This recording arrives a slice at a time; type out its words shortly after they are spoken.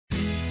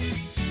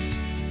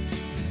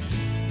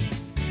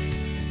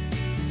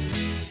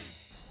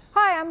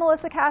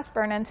Melissa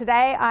Casburn, and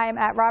today I'm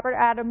at Robert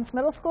Adams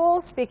Middle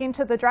School speaking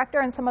to the director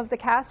and some of the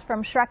cast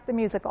from Shrek the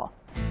Musical.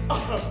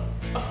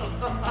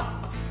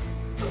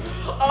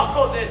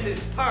 Oh, this is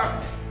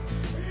perfect.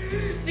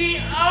 The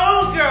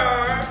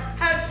ogre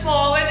has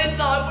fallen in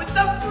love with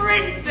the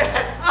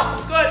princess.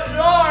 Oh, good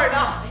Lord.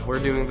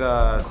 We're doing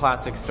the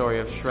classic story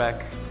of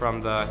Shrek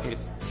from the, I think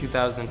it's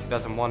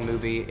 2001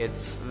 movie.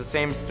 It's the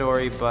same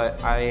story,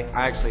 but I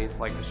actually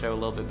like the show a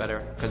little bit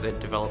better because it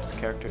develops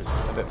characters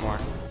a bit more.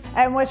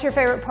 And what's your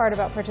favorite part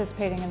about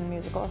participating in the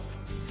musicals?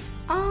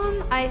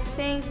 I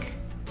think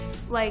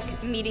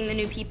like meeting the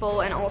new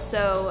people and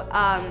also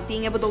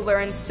being able to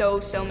learn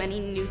so many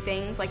new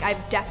things. Like I've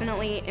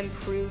definitely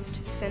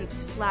improved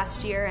since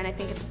last year, and I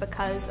think it's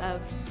because of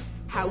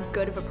how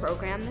good of a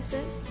program this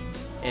is.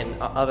 And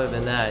other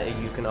than that,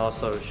 you can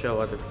also show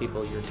other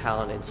people your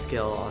talent and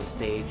skill on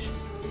stage,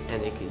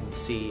 and they can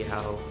see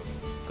how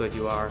good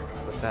you are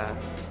with that.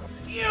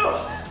 You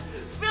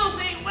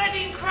filthy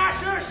wedding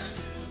crashers!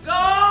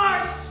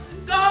 Guards!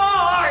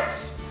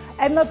 Guards!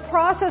 And the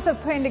process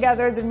of putting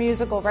together the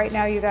musical, right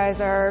now you guys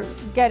are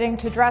getting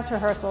to dress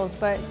rehearsals,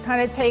 but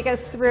kind of take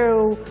us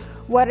through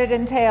what it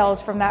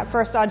entails from that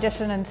first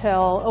audition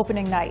until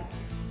opening night.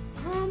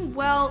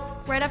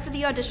 Well, right after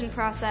the audition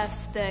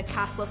process, the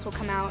cast list will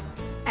come out,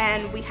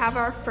 and we have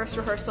our first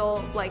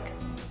rehearsal like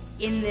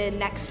in the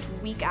next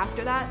week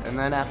after that. And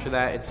then after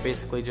that, it's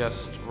basically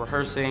just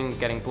rehearsing,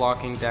 getting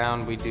blocking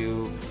down. We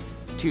do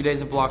 2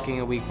 days of blocking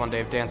a week, 1 day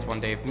of dance,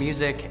 1 day of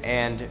music,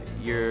 and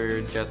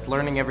you're just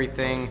learning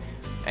everything,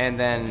 and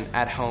then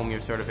at home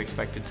you're sort of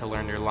expected to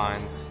learn your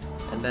lines.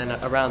 And then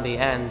around the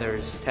end,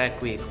 there's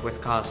Tech Week with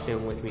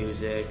costume, with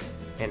music,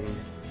 and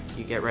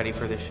you get ready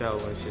for the show,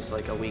 which is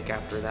like a week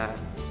after that.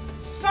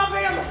 Stop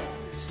him!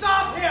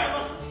 Stop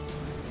him!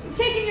 I'm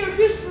taking your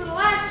abuse for the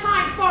last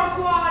time,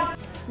 Farquaad!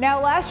 Now,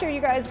 last year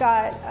you guys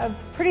got a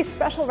pretty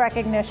special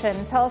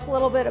recognition. Tell us a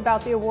little bit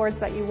about the awards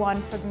that you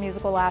won for the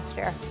musical last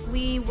year.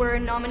 We were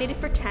nominated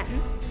for 10,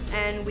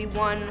 and we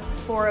won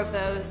 4 of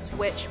those,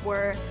 which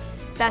were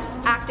Best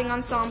Acting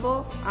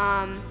Ensemble,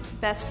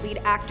 Best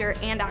Lead Actor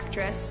and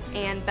Actress,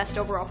 and Best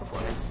Overall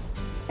Performance.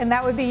 And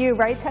that would be you,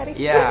 right, Teddy?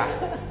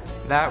 Yeah,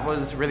 that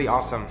was really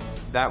awesome.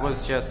 That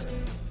was just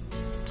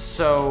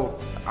so,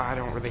 I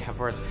don't really have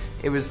words.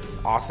 It was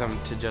awesome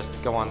to just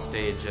go on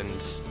stage and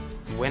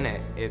win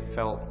it. It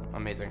felt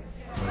amazing.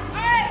 All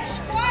right,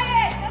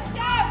 quiet! Let's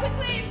go!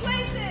 Quickly, in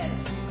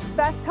places!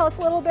 Beth, tell us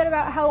a little bit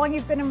about how long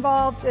you've been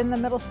involved in the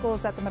middle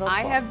schools at the middle school.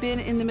 I have been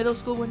in the middle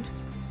school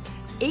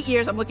 8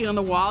 years. I'm looking on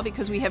the wall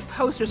because we have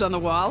posters on the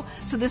wall.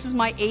 So this is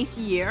my 8th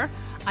year.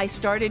 I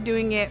started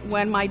doing it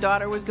when my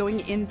daughter was going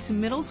into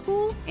middle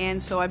school,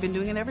 and so I've been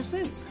doing it ever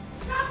since.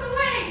 Stop the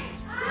wing!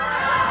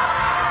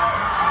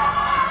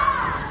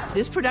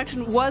 This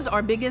production was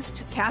our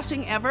biggest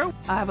casting ever.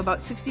 I have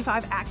about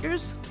 65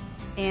 actors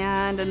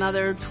and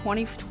another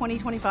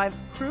 25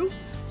 crew,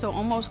 so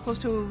almost close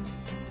to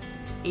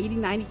 80,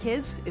 90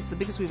 kids. It's the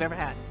biggest we've ever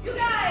had. You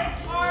guys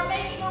are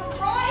making a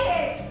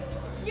riot!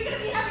 You're gonna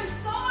be having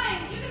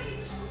signs! You're gonna be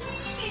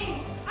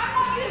screaming! I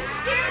want you to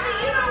scare the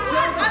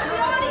you-know-what out of the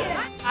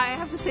audience! I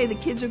have to say the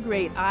kids are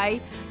great. I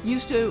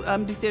used to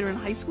do theater in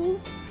high school,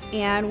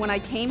 and when I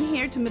came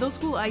here to middle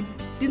school, I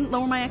didn't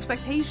lower my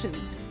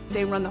expectations.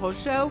 They run the whole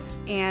show,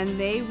 and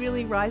they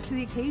really rise to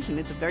the occasion.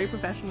 It's a very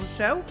professional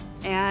show,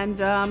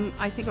 and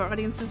I think our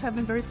audiences have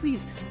been very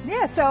pleased.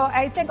 Yeah, so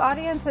I think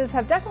audiences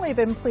have definitely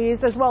been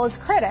pleased, as well as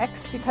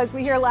critics, because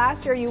we hear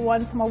last year you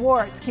won some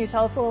awards. Can you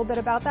tell us a little bit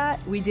about that?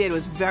 We did. It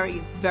was very,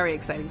 very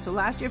exciting. So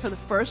last year, for the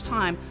first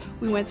time,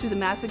 we went through the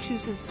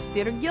Massachusetts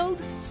Theater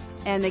Guild,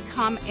 and they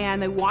come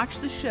and they watch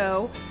the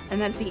show,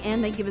 and then at the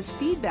end they give us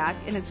feedback,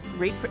 and it's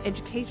great for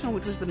educational,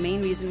 which was the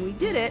main reason we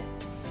did it.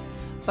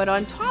 But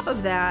on top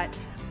of that,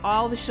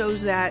 all the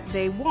shows that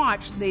they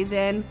watched, they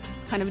then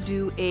kind of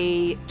do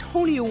a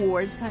Tony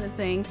Awards kind of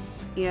thing,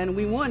 and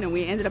we won, and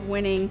we ended up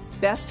winning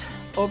Best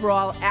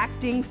Overall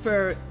Acting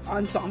for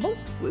Ensemble.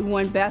 We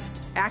won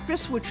Best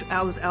Actress, which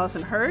was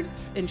Allison Hurd,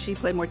 and she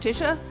played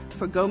Morticia.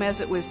 For Gomez,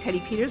 it was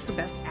Teddy Peters for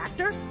Best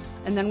Actor,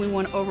 and then we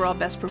won Overall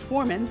Best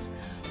Performance,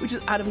 which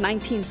is out of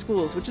 19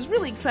 schools, which is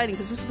really exciting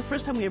because this is the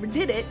first time we ever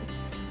did it,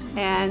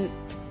 and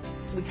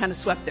we kind of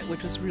swept it,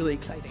 which was really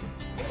exciting.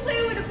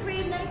 Where would a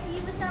brave knight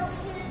be without his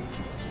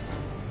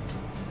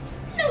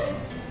nose?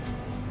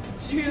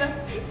 Did you hear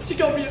that? She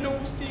called me a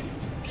noble Steve.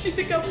 She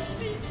think I'm a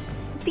Steve.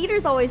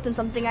 Theater's always been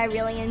something I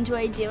really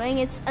enjoy doing.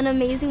 It's an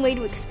amazing way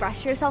to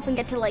express yourself and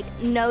get to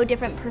know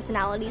different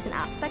personalities and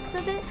aspects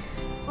of it.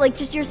 Like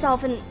just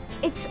yourself, and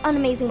it's an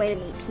amazing way to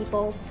meet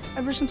people.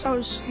 Ever since I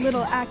was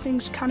little,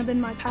 acting's kind of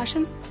been my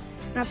passion.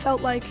 And I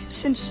felt like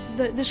since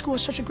this school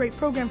is such a great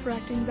program for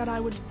acting that I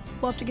would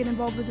love to get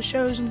involved with the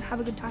shows and have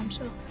a good time,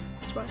 so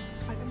that's why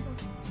I got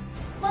involved.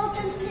 Well,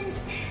 gentlemen,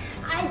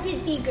 I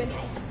bid thee good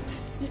night.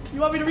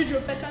 You want me to read you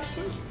a bedtime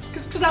story?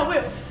 Because I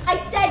will. I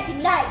said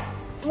good night.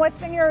 What's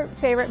been your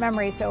favorite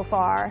memory so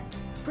far?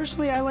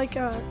 Personally, I like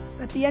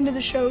at the end of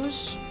the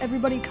shows,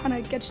 everybody kind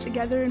of gets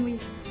together and we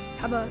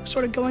have a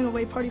sort of going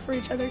away party for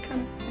each other,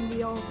 kind of, and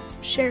we all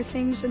share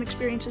things and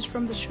experiences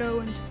from the show,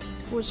 and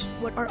was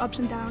what our ups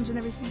and downs and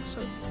everything.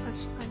 So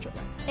I enjoyed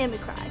that. And we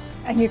cried.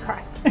 And you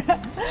cry.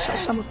 So,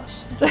 some of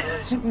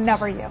us.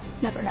 Never you.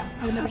 Never. No,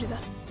 I would never do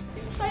that.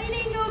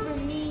 Fighting over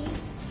me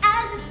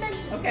as it's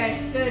meant to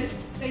Okay, good.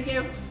 Thank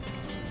you.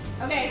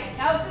 Okay,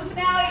 now it's the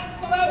finale.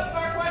 Hello,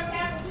 our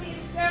broadcast, please.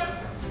 Go.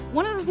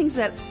 One of the things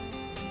that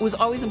was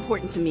always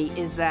important to me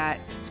is that,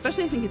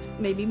 especially I think it's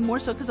maybe more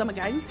so because I'm a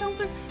guidance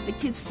counselor, that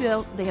kids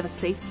feel they have a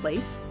safe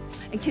place.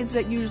 And kids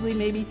that usually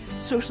maybe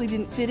socially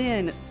didn't fit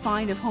in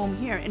find a home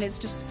here. And it's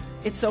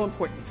so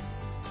important.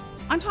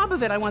 On top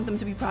of it, I want them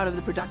to be proud of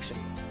the production.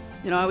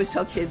 You know, I always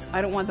tell kids,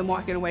 I don't want them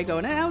walking away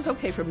going, that was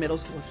okay for a middle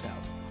school show.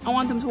 I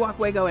want them to walk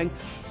away going,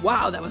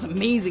 wow, that was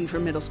amazing for a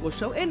middle school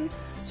show. And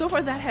so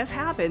far that has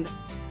happened.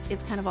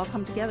 It's kind of all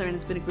come together and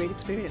it's been a great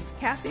experience,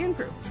 cast and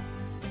crew.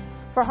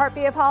 For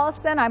Heartbeat of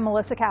Holliston, I'm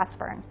Melissa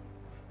Caspern.